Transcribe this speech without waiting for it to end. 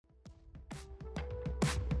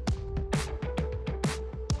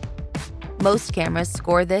Most cameras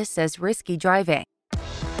score this as risky driving.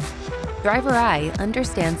 Driver I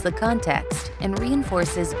understands the context and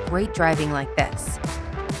reinforces great driving like this.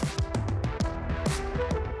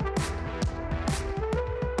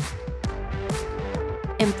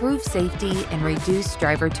 Improve safety and reduce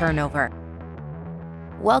driver turnover.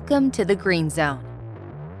 Welcome to the Green Zone.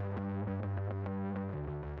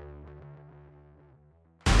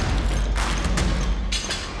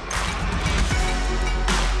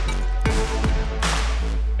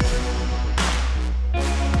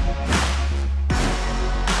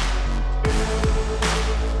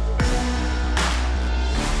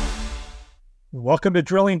 Welcome to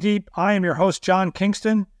Drilling Deep. I am your host, John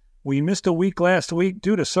Kingston. We missed a week last week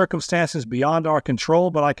due to circumstances beyond our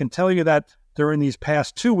control, but I can tell you that during these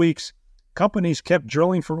past 2 weeks, companies kept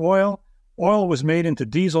drilling for oil. Oil was made into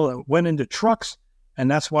diesel that went into trucks,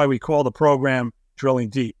 and that's why we call the program Drilling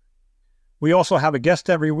Deep. We also have a guest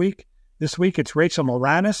every week. This week it's Rachel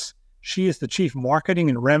Moranis. She is the Chief Marketing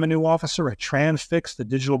and Revenue Officer at Transfix, the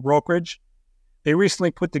digital brokerage. They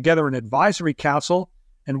recently put together an advisory council,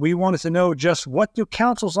 and we wanted to know just what do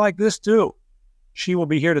councils like this do? She will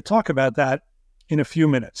be here to talk about that in a few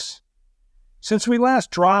minutes. Since we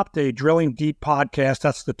last dropped a Drilling Deep podcast,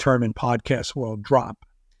 that's the term in podcast world, drop.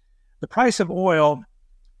 The price of oil,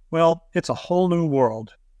 well, it's a whole new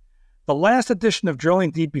world. The last edition of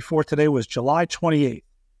Drilling Deep before today was July 28th.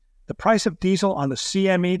 The price of diesel on the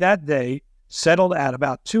CME that day settled at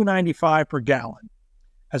about $2.95 per gallon.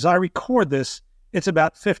 As I record this, it's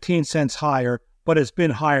about 15 cents higher, but it's been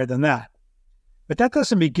higher than that. But that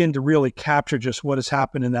doesn't begin to really capture just what has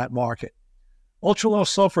happened in that market. Ultra-low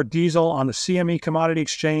sulfur diesel on the CME Commodity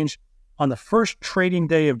Exchange on the first trading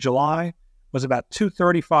day of July was about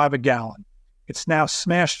 $2.35 a gallon. It's now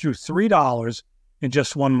smashed through $3 in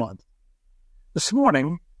just 1 month. This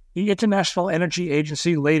morning, the International Energy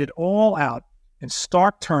Agency laid it all out in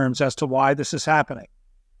stark terms as to why this is happening.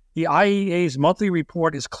 The IEA's monthly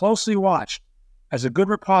report is closely watched as a good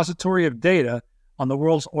repository of data on the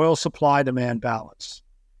world's oil supply-demand balance.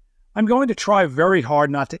 I'm going to try very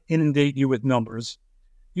hard not to inundate you with numbers.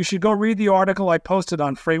 You should go read the article I posted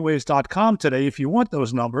on freightwaves.com today if you want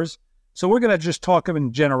those numbers, so we're going to just talk them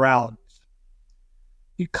in generalities.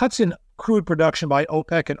 The cuts in crude production by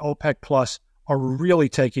OPEC and OPEC Plus are really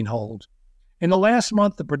taking hold. In the last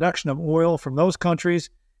month, the production of oil from those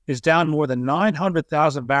countries is down more than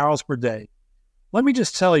 900,000 barrels per day. Let me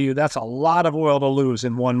just tell you, that's a lot of oil to lose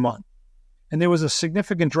in 1 month. And there was a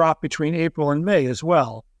significant drop between April and May as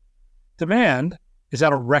well. Demand is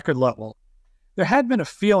at a record level. There had been a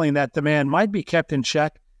feeling that demand might be kept in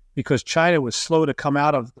check because China was slow to come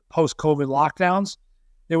out of the post-COVID lockdowns.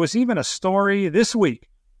 There was even a story this week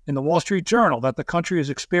in the Wall Street Journal that the country is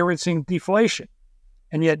experiencing deflation.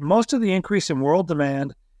 And yet most of the increase in world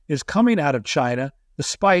demand is coming out of China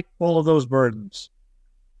despite all of those burdens.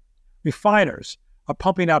 Refiners are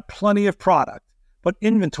pumping out plenty of product, but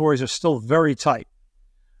inventories are still very tight.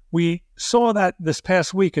 We saw that this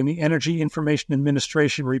past week in the Energy Information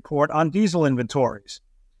Administration report on diesel inventories.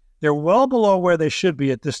 They're well below where they should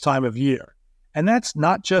be at this time of year. And that's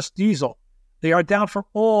not just diesel. They are down for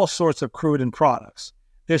all sorts of crude and products.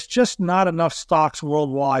 There's just not enough stocks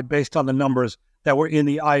worldwide based on the numbers that were in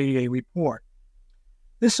the IEA report.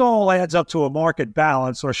 This all adds up to a market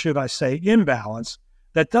balance, or should I say imbalance,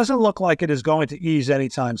 that doesn't look like it is going to ease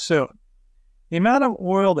anytime soon. The amount of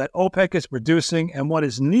oil that OPEC is producing and what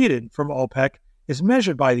is needed from OPEC is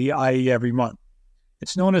measured by the IEA every month.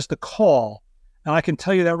 It's known as the call, and I can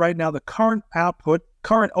tell you that right now the current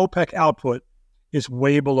OPEC output is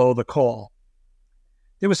way below the call.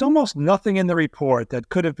 There was almost nothing in the report that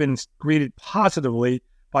could have been greeted positively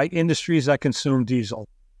by industries that consume diesel.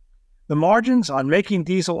 The margins on making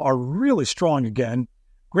diesel are really strong again,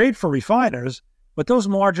 great for refiners, but those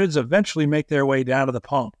margins eventually make their way down to the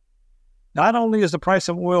pump. Not only is the price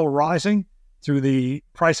of oil rising through the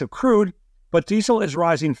price of crude, but diesel is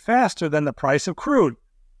rising faster than the price of crude.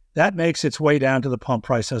 That makes its way down to the pump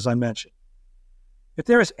price, as I mentioned. If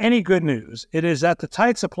there is any good news, it is that the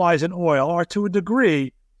tight supplies in oil are to a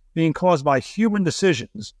degree being caused by human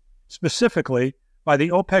decisions, specifically by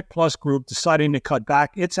the OPEC Plus group deciding to cut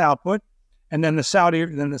back its output, and then the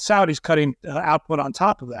Saudis cutting output on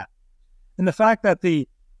top of that. And the fact that the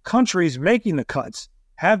countries making the cuts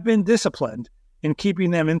have been disciplined in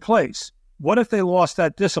keeping them in place. What if they lost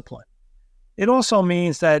that discipline? It also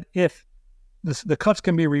means that if the cuts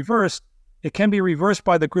can be reversed, it can be reversed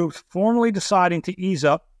by the groups formally deciding to ease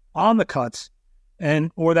up on the cuts,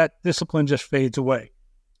 or that discipline just fades away.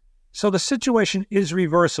 So the situation is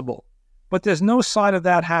reversible, but there's no sign of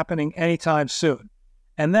that happening anytime soon.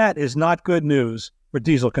 And that is not good news for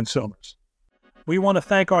diesel consumers. We want to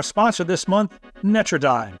thank our sponsor this month,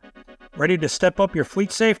 Netrodyne. Ready to step up your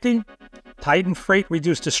fleet safety? Titan Freight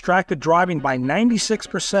reduced distracted driving by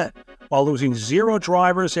 96% while losing 0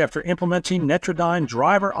 drivers after implementing Netrodyne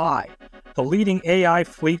Driver Eye, the leading AI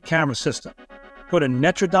fleet camera system. Go to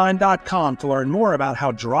Netrodyne.com to learn more about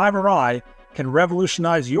how Driver Eye can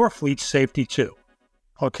revolutionize your fleet safety too.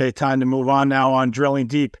 Okay, time to move on now on Drilling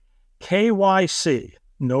Deep. KYC,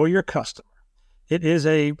 Know Your Customer. It is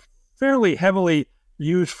a fairly heavily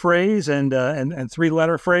used phrase and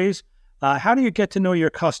 3-letter phrase. How do you get to know your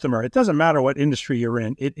customer? It doesn't matter what industry you're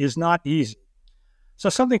in. It is not easy. So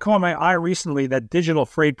something caught my eye recently that digital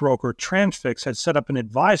freight broker Transfix had set up an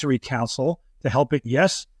advisory council to help it,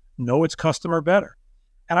 yes, know its customer better.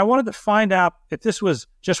 And I wanted to find out if this was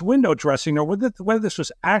just window dressing or whether this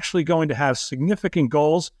was actually going to have significant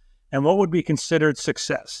goals and what would be considered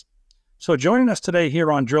success. So joining us today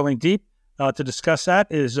here on Drilling Deep to discuss that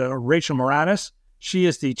is Rachel Moranis. She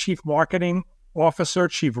is the Chief Marketing Officer,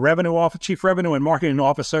 Chief Revenue and Marketing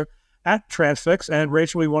Officer at Transfix. And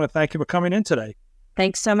Rachel, we want to thank you for coming in today.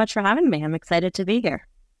 Thanks so much for having me. I'm excited to be here.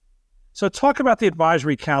 So talk about the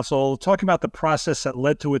advisory council, talk about the process that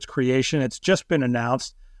led to its creation. It's just been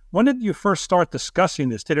announced. When did you first start discussing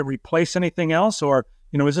this? Did it replace anything else, or,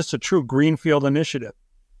 is this a true greenfield initiative?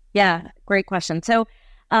 Yeah, great question. So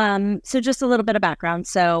just a little bit of background.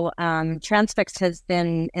 So Transfix has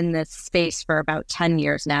been in this space for about 10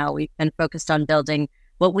 years now. We've been focused on building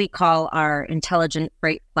what we call our intelligent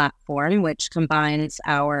freight platform, which combines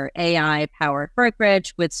our AI-powered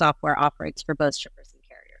brokerage with software offerings for both shippers and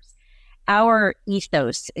carriers. Our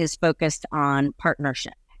ethos is focused on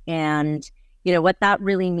partnership. And, what that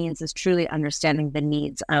really means is truly understanding the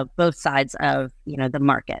needs of both sides of, the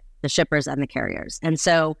market, the shippers and the carriers. And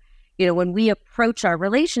so, when we approach our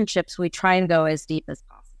relationships, we try and go as deep as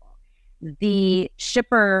possible. The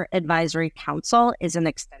Shipper Advisory Council is an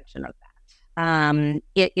extension of that.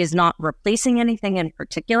 It is not replacing anything in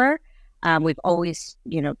particular. We've always,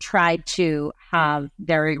 tried to have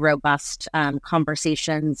very robust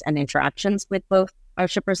conversations and interactions with both our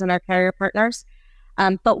shippers and our carrier partners.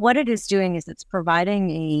 But what it is doing is it's providing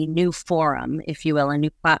a new forum, if you will, a new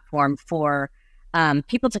platform for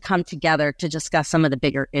people to come together to discuss some of the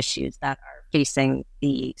bigger issues that are facing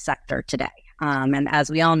the sector today. And as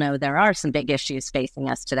we all know, there are some big issues facing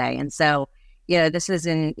us today. And so, this is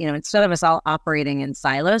instead of us all operating in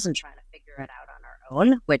silos and trying to figure it out on our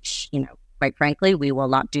own, which, quite frankly, we will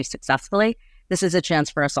not do successfully, this is a chance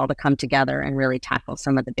for us all to come together and really tackle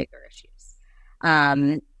some of the bigger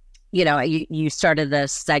issues. You started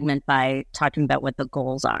this segment by talking about what the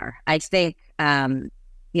goals are. I think,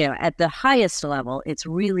 at the highest level, it's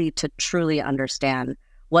really to truly understand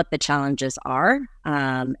what the challenges are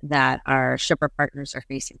that our shipper partners are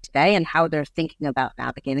facing today and how they're thinking about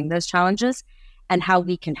navigating those challenges and how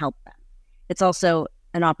we can help them. It's also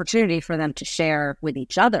an opportunity for them to share with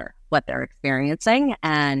each other what they're experiencing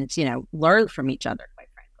and, learn from each other, quite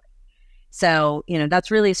frankly. So, that's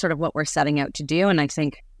really sort of what we're setting out to do. And I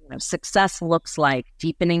think, success looks like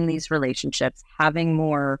deepening these relationships, having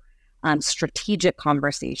more strategic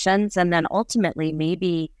conversations, and then ultimately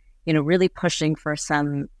maybe, really pushing for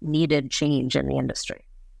some needed change in the industry.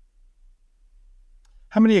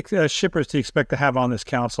 How many shippers do you expect to have on this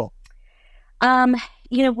council?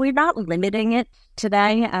 We're not limiting it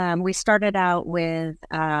today. We started out with,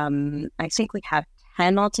 I think we have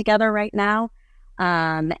 10 altogether right now.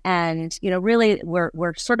 Really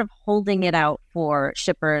we're sort of holding it out for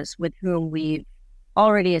shippers with whom we've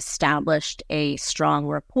already established a strong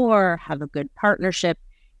rapport, have a good partnership,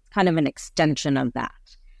 kind of an extension of that.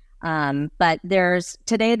 But there's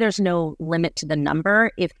no limit to the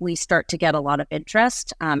number if we start to get a lot of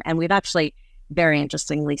interest. And we've actually very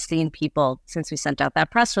interestingly seen people, since we sent out that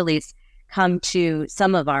press release, come to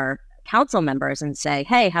some of our council members and say,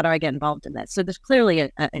 hey, how do I get involved in this? So there's clearly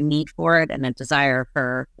a need for it and a desire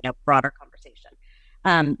for broader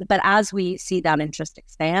conversation. But as we see that interest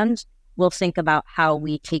expand, we'll think about how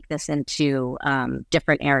we take this into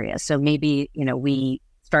different areas. So maybe, we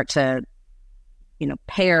start to,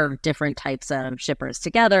 pair different types of shippers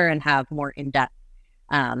together and have more in-depth,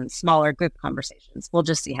 smaller group conversations. We'll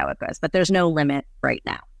just see how it goes. But there's no limit right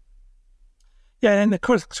now. Yeah, and of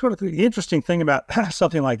course, sort of the interesting thing about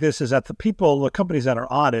something like this is that the companies that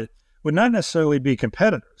are on it would not necessarily be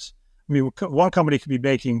competitors. I mean, one company could be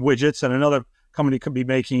making widgets and another company could be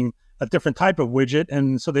making a different type of widget,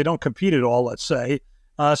 and so they don't compete at all, let's say.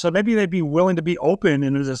 So maybe they'd be willing to be open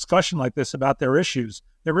in a discussion like this about their issues.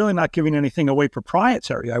 They're really not giving anything away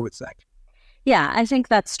proprietary, I would think. Yeah, I think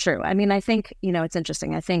that's true. I mean, I think, it's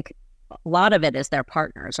interesting. I think a lot of it is their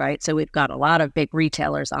partners, right? So we've got a lot of big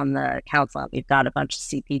retailers on the council. We've got a bunch of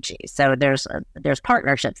CPGs. So there's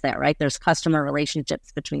partnerships there, right? There's customer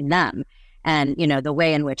relationships between them. And, the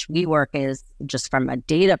way in which we work is just from a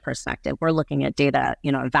data perspective. We're looking at data,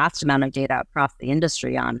 a vast amount of data across the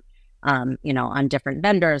industry on different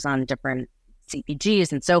vendors, on different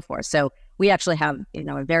CPGs and so forth. So we actually have,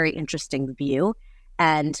 a very interesting view,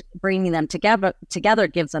 and bringing them together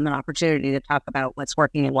gives them an opportunity to talk about what's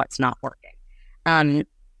working and what's not working.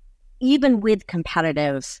 Even with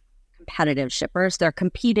competitive shippers, they're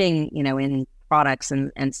competing, in products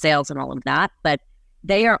and sales and all of that, but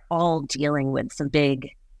they are all dealing with some big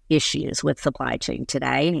issues with supply chain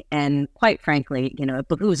today. And quite frankly, it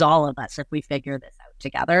behooves all of us if we figure this out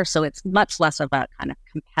together. So it's much less of a kind of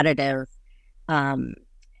competitive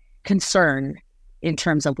concern in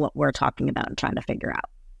terms of what we're talking about and trying to figure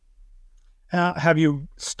out. Have you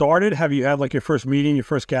started? Have you had like your first meeting, your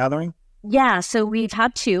first gathering? Yeah, so we've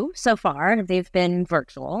had 2 so far. They've been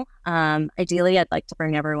virtual. Ideally, I'd like to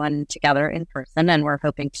bring everyone together in person, and we're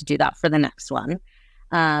hoping to do that for the next one.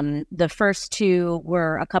 The first 2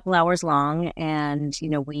 were a couple hours long, and,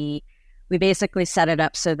 we basically set it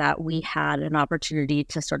up so that we had an opportunity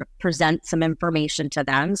to sort of present some information to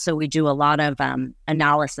them. So we do a lot of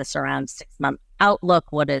analysis around 6-month outlook.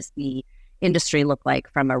 What does the industry look like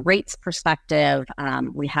from a rates perspective?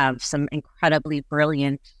 We have some incredibly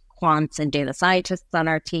brilliant quants and data scientists on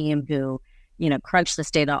our team who, crunch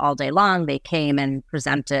this data all day long. They came and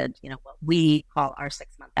presented, what we call our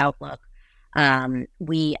 6-month outlook.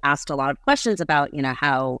 We asked a lot of questions about,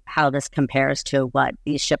 how this compares to what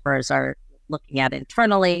these shippers are looking at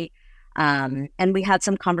internally. And we had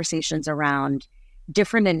some conversations around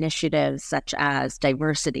different initiatives such as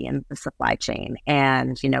diversity in the supply chain.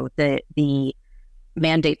 And, the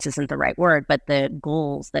mandates isn't the right word, but the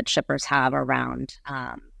goals that shippers have around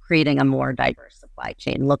creating a more diverse supply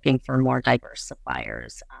chain, looking for more diverse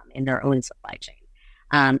suppliers in their own supply chain.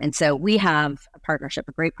 And so we have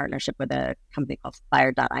a great partnership with a company called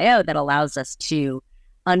Supplier.io that allows us to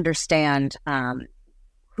understand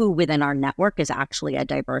who within our network is actually a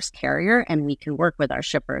diverse carrier, and we can work with our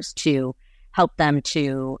shippers to help them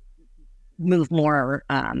to move more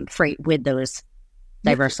freight with those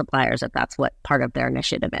diverse suppliers if that's what part of their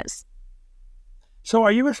initiative is. So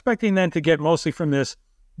are you expecting then to get mostly from this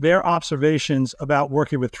their observations about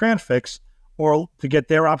working with Transfix, or to get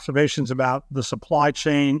their observations about the supply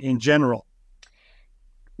chain in general?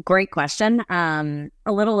 Great question. A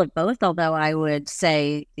little of both, although I would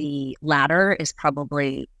say the latter is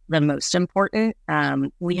probably the most important.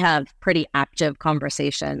 We have pretty active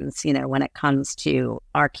conversations, when it comes to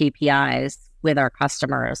our KPIs with our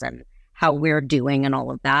customers and how we're doing and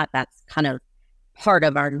all of that. That's kind of part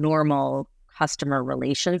of our normal customer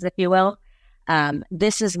relations, if you will.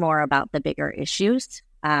 This is more about the bigger issues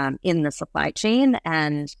in the supply chain.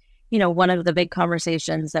 And, one of the big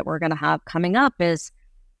conversations that we're going to have coming up is,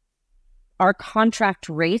 our contract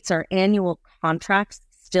rates, our annual contracts,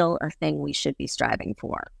 still a thing we should be striving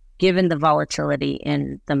for. Given the volatility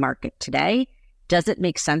in the market today, does it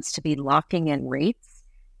make sense to be locking in rates?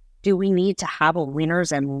 Do we need to have a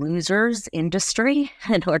winners and losers industry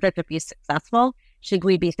in order to be successful? Should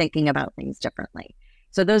we be thinking about things differently?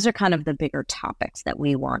 So those are kind of the bigger topics that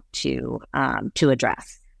we want to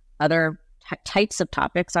address. Other types of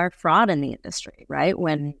topics are fraud in the industry, right?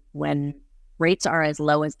 When rates are as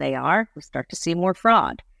low as they are, we start to see more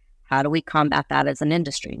fraud. How do we combat that as an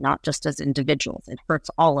industry, not just as individuals? It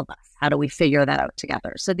hurts all of us. How do we figure that out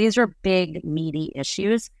together? So these are big, meaty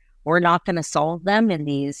issues. We're not going to solve them in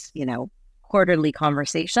these, quarterly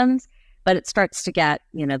conversations, but it starts to get,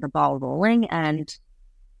 the ball rolling, and,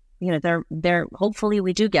 they're hopefully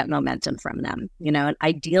we do get momentum from them, and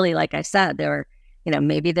ideally, like I said,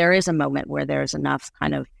 maybe there is a moment where there's enough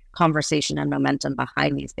kind of conversation and momentum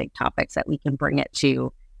behind these big topics that we can bring it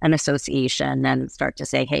to an association and start to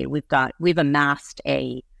say, hey, we've amassed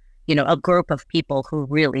a group of people who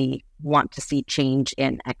really want to see change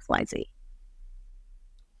in XYZ.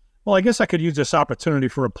 Well, I guess I could use this opportunity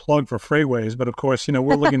for a plug for Freightways, but of course,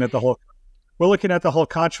 we're looking at the whole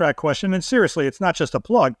contract question. And seriously, it's not just a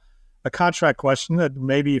plug, a contract question that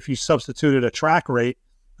maybe if you substituted a track rate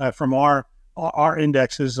from our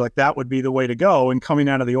indexes, like that would be the way to go. And coming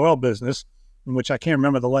out of the oil business, in which I can't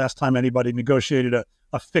remember the last time anybody negotiated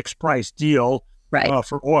a fixed price deal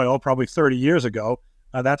for oil, probably 30 years ago.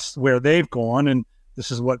 That's where they've gone. And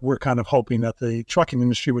this is what we're kind of hoping that the trucking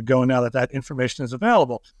industry would go now that information is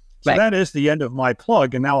available. So that is the end of my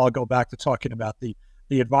plug. And now I'll go back to talking about the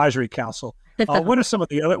advisory council. What are some of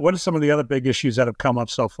the other big issues that have come up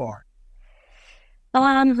so far?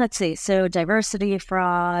 Let's see. So diversity,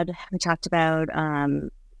 fraud, we talked about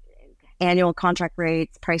annual contract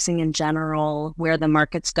rates, pricing in general, where the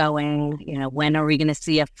market's going, when are we going to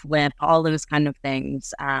see a flip, all those kind of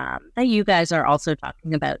things that you guys are also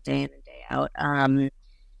talking about day in and day out.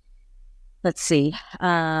 Let's see.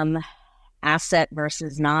 Asset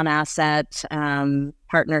versus non-asset,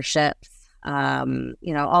 partnerships,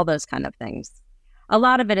 all those kind of things. A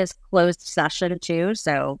lot of it is closed session too.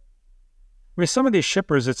 So, I mean, some of these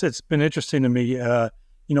shippers, it's been interesting to me.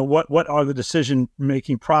 What are the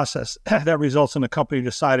decision-making process that results in a company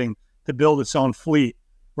deciding to build its own fleet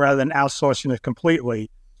rather than outsourcing it completely?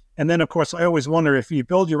 And then, of course, I always wonder, if you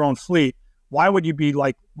build your own fleet, why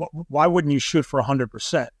wouldn't you shoot for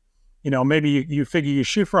 100%? Maybe you figure you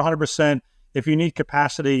shoot for 100%. If you need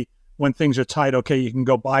capacity when things are tight, okay, you can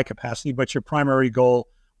go buy capacity, but your primary goal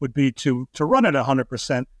would be to run at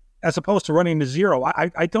 100% as opposed to running to zero.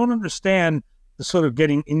 I don't understand the sort of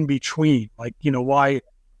getting in between,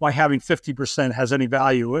 why having 50% has any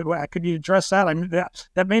value. Could you address that? I mean,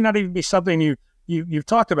 that may not even be something you've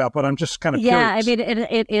talked about, but I'm just kind of curious. I mean,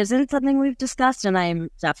 it isn't something we've discussed, and I'm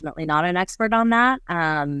definitely not an expert on that.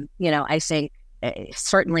 I think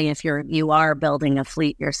certainly if you are building a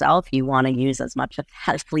fleet yourself, you want to use as much of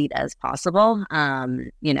that fleet as possible.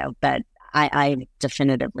 But I'm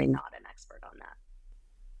definitively not an expert on that.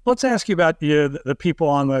 Let's ask you about the people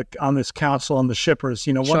on this council and the shippers.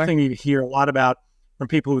 Sure. One thing you hear a lot about from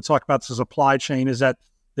people who talk about the supply chain is that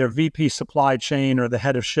their VP supply chain or the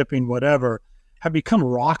head of shipping, whatever, have become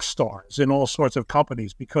rock stars in all sorts of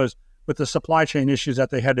companies because with the supply chain issues that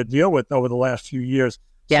they had to deal with over the last few years,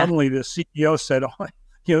 suddenly the CEO said,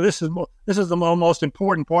 this is the most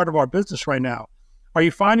important part of our business right now. Are you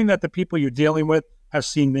finding that the people you're dealing with have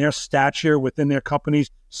seen their stature within their companies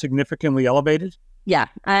significantly elevated? Yeah,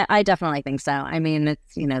 I definitely think so. I mean,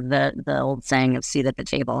 it's, the old saying of seat at the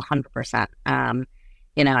table, 100%.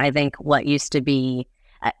 I think what used to be,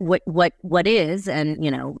 what is,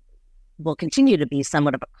 and, will continue to be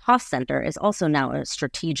somewhat of a cost center is also now a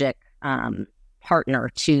strategic partner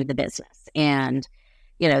to the business. And,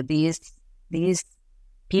 these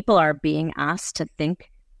people are being asked to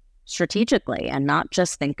think strategically and not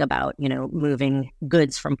just think about, moving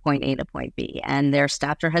goods from point A to point B. And their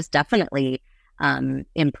stature has definitely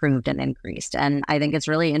improved and increased. And I think it's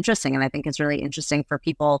really interesting. And I think it's really interesting for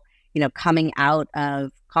people, coming out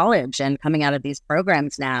of college and coming out of these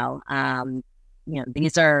programs now.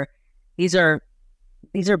 These are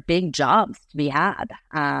big jobs to be had.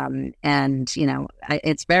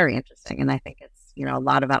 It's very interesting. And I think it's, a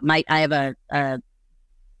lot about I have a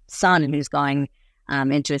son who's going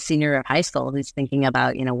into a senior year of high school who's thinking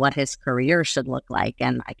about, what his career should look like.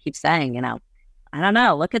 And I keep saying, I don't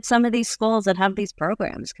know, look at some of these schools that have these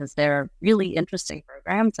programs because they're really interesting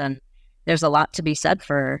programs. And there's a lot to be said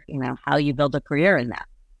for, how you build a career in that.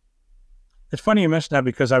 It's funny you mentioned that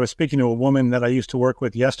because I was speaking to a woman that I used to work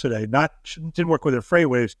with yesterday. Didn't work with her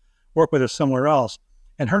Freightwaves, worked with her somewhere else.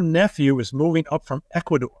 And her nephew is moving up from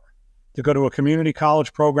Ecuador to go to a community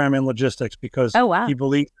college program in logistics because he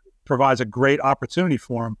believes it provides a great opportunity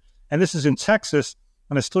for him. And this is in Texas.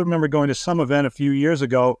 And I still remember going to some event a few years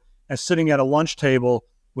ago and sitting at a lunch table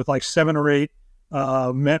with like 7 or 8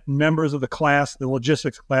 members of the class, the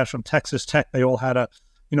logistics class from Texas Tech. They all had a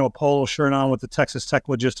polo shirt on with the Texas Tech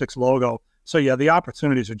Logistics logo. So yeah, the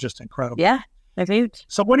opportunities are just incredible. Yeah, they're huge.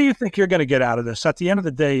 So what do you think you're going to get out of this? At the end of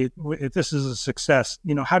the day, if this is a success,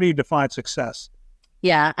 how do you define success?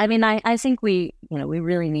 Yeah, I mean, I think we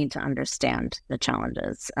really need to understand the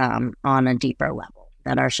challenges on a deeper level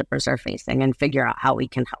that our shippers are facing and figure out how we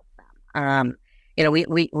can help them.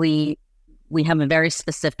 We have a very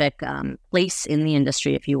specific place in the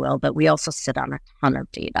industry, if you will, but we also sit on a ton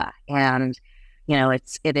of data. And,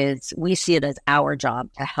 we see it as our job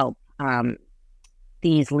to help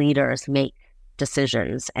these leaders make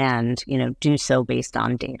decisions and, do so based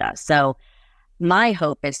on data. So my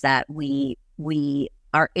hope is that we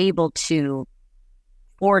are able to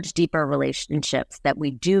forge deeper relationships, that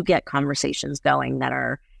we do get conversations going that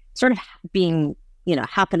are sort of being,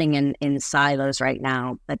 happening in silos right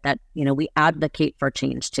now, but that, we advocate for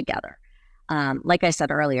change together. Like I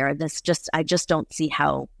said earlier, I just don't see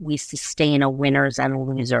how we sustain a winners and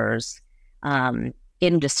losers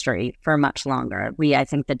industry for much longer. I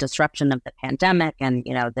think the disruption of the pandemic and,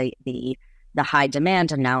 the high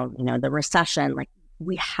demand and now, the recession,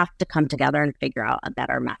 we have to come together and figure out a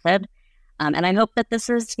better method. And I hope that this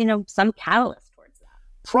is, some catalyst towards that.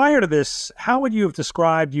 Prior to this, how would you have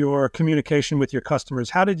described your communication with your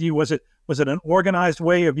customers? Was it an organized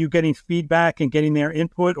way of you getting feedback and getting their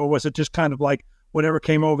input, or was it just kind of like whatever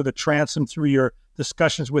came over the transom through your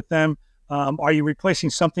discussions with them? Are you replacing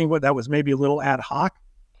something that was maybe a little ad hoc?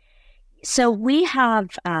 So we have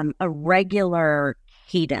a regular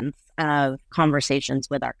cadence of conversations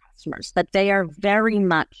with our customers, but they are very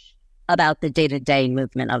much about the day-to-day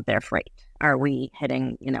movement of their freight. Are we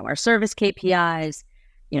hitting, our service KPIs?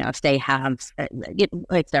 If they have,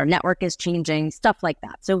 if their network is changing, stuff like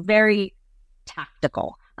that. So very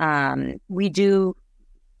tactical. We do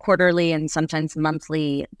quarterly and sometimes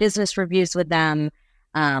monthly business reviews with them.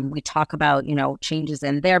 We talk about, changes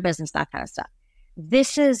in their business, that kind of stuff.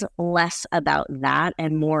 This is less about that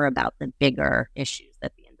and more about the bigger issues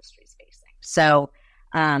that the industry is facing. So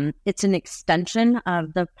it's an extension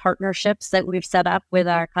of the partnerships that we've set up with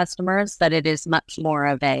our customers, but it is much more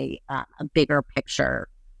of a bigger picture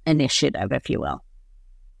initiative, if you will.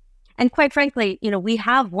 And quite frankly, we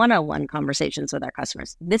have one-on-one conversations with our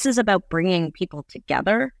customers. This is about bringing people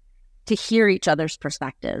together to hear each other's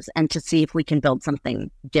perspectives and to see if we can build something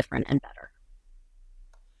different and better.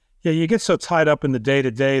 Yeah, you get so tied up in the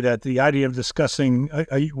day-to-day that the idea of discussing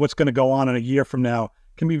what's going to go on in a year from now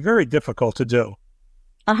can be very difficult to do.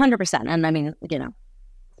 100%. And I mean,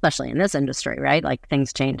 especially in this industry, right? Like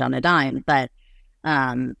things change on a dime, but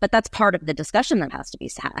that's part of the discussion that has to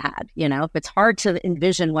be had. If it's hard to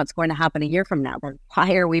envision what's going to happen a year from now, then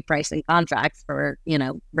why are we pricing contracts for,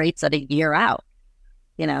 rates at a year out?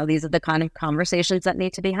 These are the kind of conversations that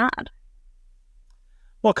need to be had.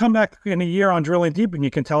 Well, come back in a year on Drilling Deep and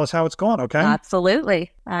you can tell us how it's gone, okay?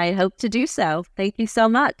 Absolutely. I hope to do so. Thank you so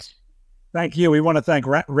much. Thank you. We want to thank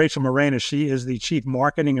Rachel Moranis. She is the Chief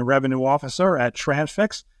Marketing and Revenue Officer at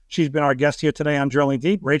Transfix. She's been our guest here today on Drilling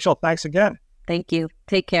Deep. Rachel, thanks again. Thank you.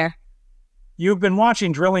 Take care. You've been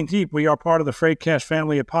watching Drilling Deep. We are part of the Freightcast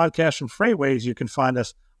family of podcasts from Freightways. You can find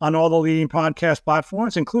us on all the leading podcast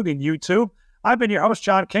platforms, including YouTube. I've been your host,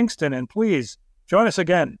 John Kingston, and please join us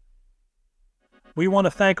again. We want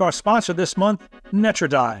to thank our sponsor this month,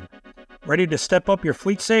 Netrodyne. Ready to step up your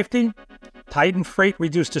fleet safety? Titan Freight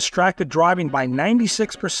reduced distracted driving by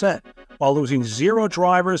 96% while losing 0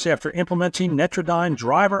 drivers after implementing Netrodyne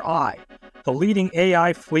Driver Eye, the leading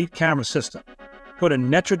AI fleet camera system. Go to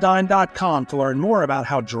Netrodyne.com to learn more about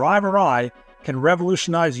how Driver Eye can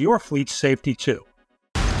revolutionize your fleet safety too.